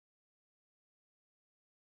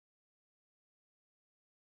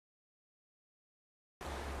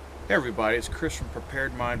Hey everybody, it's Chris from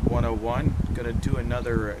Preparedmind101. Going to do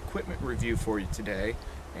another equipment review for you today,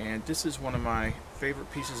 and this is one of my favorite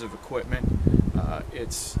pieces of equipment.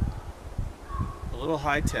 It's a little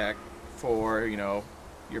high-tech for,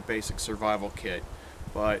 your basic survival kit,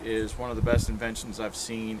 but is one of the best inventions I've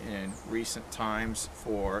seen in recent times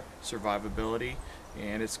for survivability,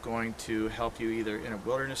 and it's going to help you either in a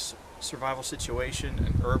wilderness survival situation,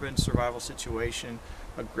 an urban survival situation,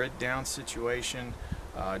 a grid down situation.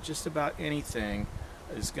 Just about anything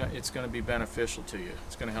it's going to be beneficial to you.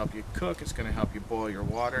 It's going to help you cook, it's going to help you boil your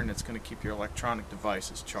water, and it's going to keep your electronic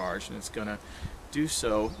devices charged, and it's going to do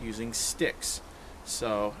so using sticks.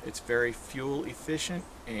 So it's very fuel efficient,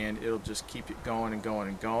 and it'll just keep it going and going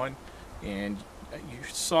and going. And you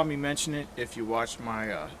saw me mention it if you watched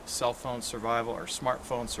my cell phone survival or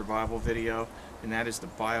smartphone survival video, and that is the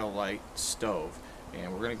Biolite stove.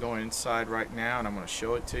 And we're going to go inside right now, and I'm going to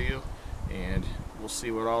show it to you, and we'll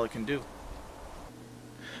see what all it can do.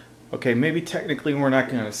 Okay, maybe technically we're not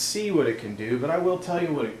going to see what it can do, but I will tell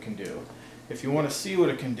you what it can do. If you want to see what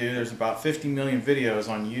it can do, there's about 50 million videos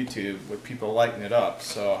on YouTube with people lighting it up,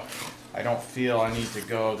 so I don't feel I need to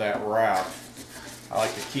go that route. I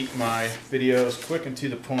like to keep my videos quick and to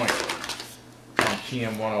the point on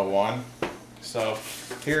PM101. So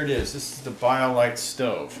here it is. This is the Biolite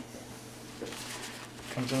stove.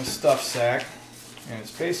 Comes in a stuff sack, and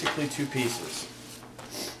it's basically two pieces.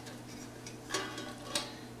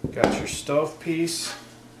 You've got your stove piece,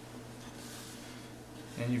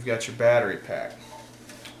 and you've got your battery pack.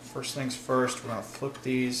 First things first, we're going to flip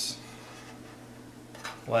these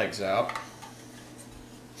legs out,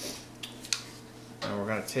 and we're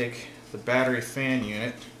going to take the battery fan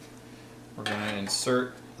unit. We're going to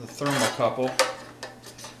insert the thermocouple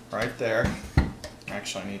right there.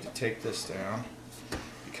 Actually, I need to take this down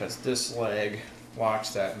because this leg locks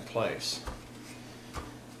that in place.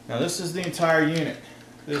 Now this is the entire unit.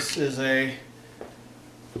 This is a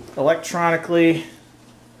electronically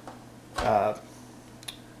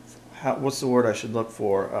what's the word I should look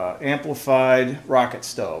for? Amplified rocket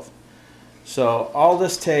stove. So all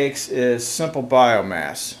this takes is simple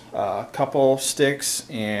biomass, a couple sticks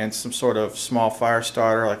and some sort of small fire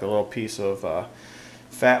starter, like a little piece of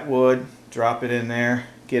fat wood. Drop it in there,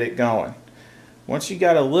 get it going. Once you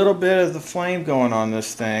got a little bit of the flame going on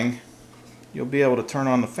this thing, you'll be able to turn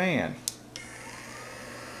on the fan.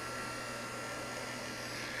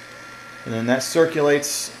 And then that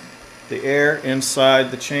circulates the air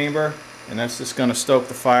inside the chamber, and that's just going to stoke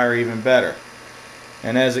the fire even better.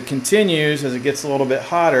 And as it continues, as it gets a little bit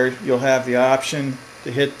hotter, you'll have the option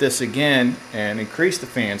to hit this again and increase the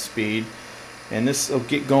fan speed, and this will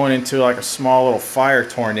get going into like a small little fire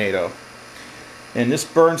tornado. And this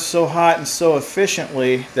burns so hot and so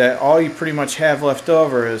efficiently that all you pretty much have left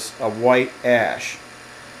over is a white ash.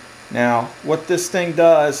 Now what this thing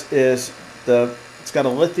does is it's got a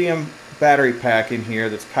lithium battery pack in here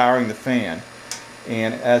that's powering the fan,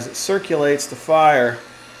 and as it circulates the fire,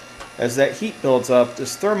 as that heat builds up,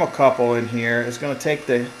 this thermocouple in here is going to take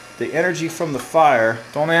the energy from the fire,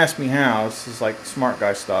 don't ask me how, this is like smart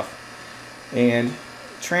guy stuff, and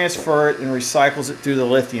transfer it and recycles it through the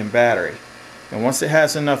lithium battery. And once it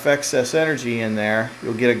has enough excess energy in there,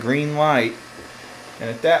 you'll get a green light, and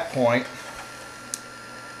at that point,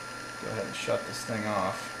 go ahead and shut this thing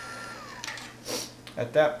off.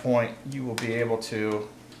 At that point, you will be able to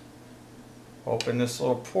open this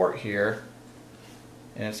little port here,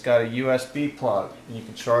 and it's got a USB plug, and you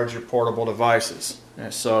can charge your portable devices.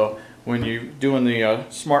 And so when you're doing the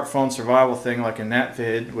smartphone survival thing like in that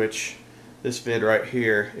vid, which this vid right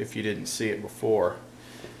here, if you didn't see it before,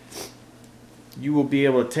 you will be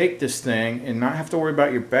able to take this thing and not have to worry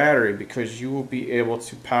about your battery, because you will be able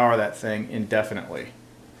to power that thing indefinitely.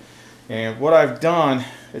 And what I've done,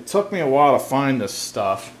 it took me a while to find this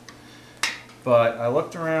stuff, but I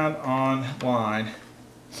looked around online.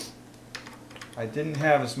 I didn't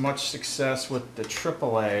have as much success with the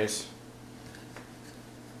AAAs,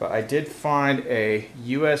 but I did find a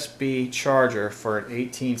USB charger for an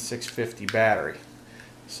 18650 battery.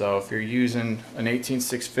 So if you're using an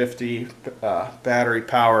 18650 battery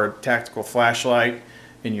powered tactical flashlight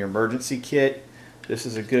in your emergency kit, this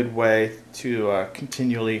is a good way to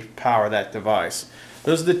continually power that device.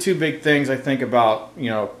 Those are the two big things I think about,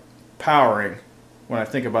 powering when I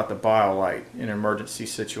think about the Biolite in an emergency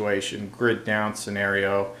situation, grid down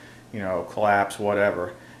scenario, collapse,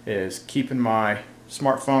 whatever, is keeping my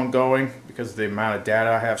smartphone going because of the amount of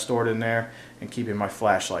data I have stored in there, and keeping my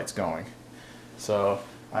flashlights going. So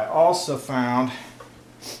I also found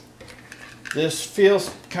this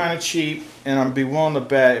feels kind of cheap, and I'd be willing to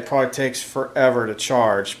bet it probably takes forever to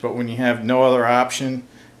charge, but when you have no other option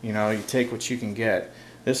You know, you take what you can get.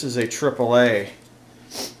 This is a AAA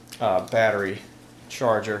battery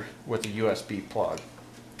charger with a USB plug.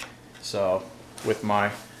 So with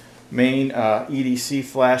my main EDC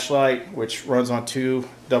flashlight, which runs on 2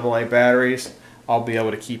 AA batteries, I'll be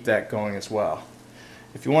able to keep that going as well.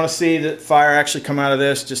 If you want to see the fire actually come out of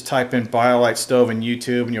this, just type in Biolite Stove in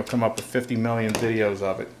YouTube and you'll come up with 50 million videos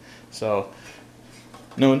of it. So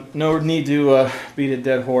no need to beat a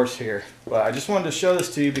dead horse here. But I just wanted to show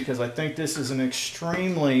this to you because I think this is an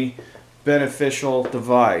extremely beneficial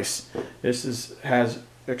device. This has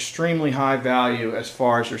extremely high value as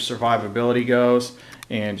far as your survivability goes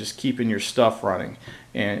and just keeping your stuff running.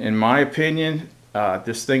 And in my opinion,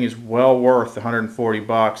 this thing is well worth the 140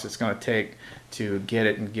 bucks it's going to take to get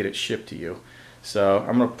it and get it shipped to you. So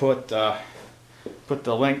I'm going to put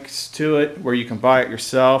the links to it where you can buy it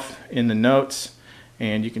yourself in the notes,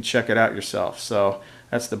 and you can check it out yourself. So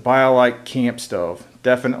that's the Biolite Camp Stove.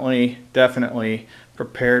 Definitely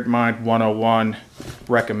Preparedmind101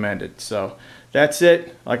 recommended. So that's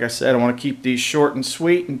it. Like I said, I want to keep these short and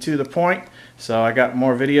sweet and to the point. So I got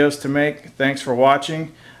more videos to make. Thanks for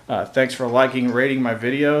watching. Thanks for liking and rating my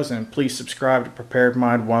videos, and please subscribe to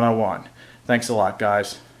Preparedmind101. Thanks a lot,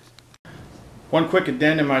 guys. One quick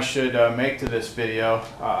addendum I should make to this video.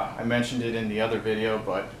 I mentioned it in the other video,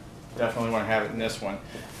 but definitely want to have it in this one.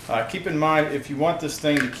 Keep in mind, if you want this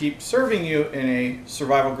thing to keep serving you in a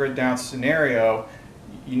survival grid down scenario,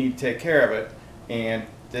 you need to take care of it. And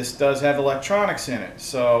this does have electronics in it.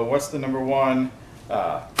 So what's the number one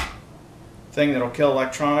thing that'll kill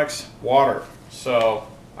electronics? Water. So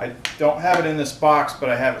I don't have it in this box, but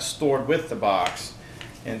I have it stored with the box.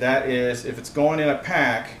 And that is, if it's going in a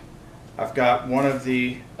pack, I've got one of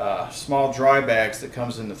the small dry bags that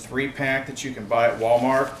comes in the 3-pack that you can buy at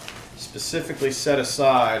Walmart, specifically set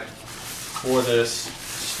aside for this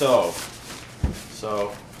stove.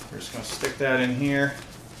 So we're just going to stick that in here,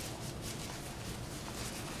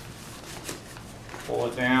 pull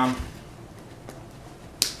it down.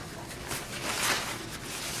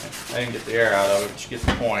 I didn't get the air out of it, but you get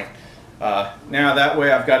the point. Now that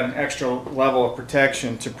way I've got an extra level of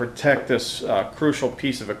protection to protect this crucial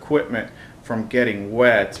piece of equipment from getting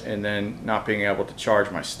wet and then not being able to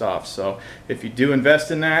charge my stuff. So if you do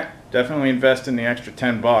invest in that, definitely invest in the extra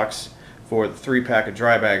 10 bucks for the 3-pack of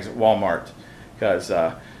dry bags at Walmart, because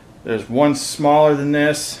there's one smaller than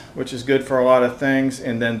this, which is good for a lot of things,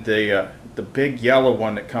 and then the big yellow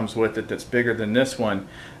one that comes with it that's bigger than this one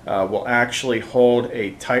will actually hold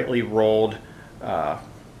a tightly rolled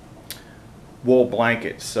wool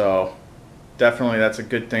blanket. So definitely that's a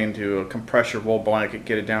good thing to compress your wool blanket,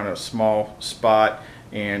 get it down to a small spot,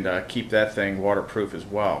 and keep that thing waterproof as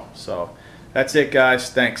well. So that's it,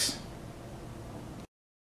 guys. Thanks.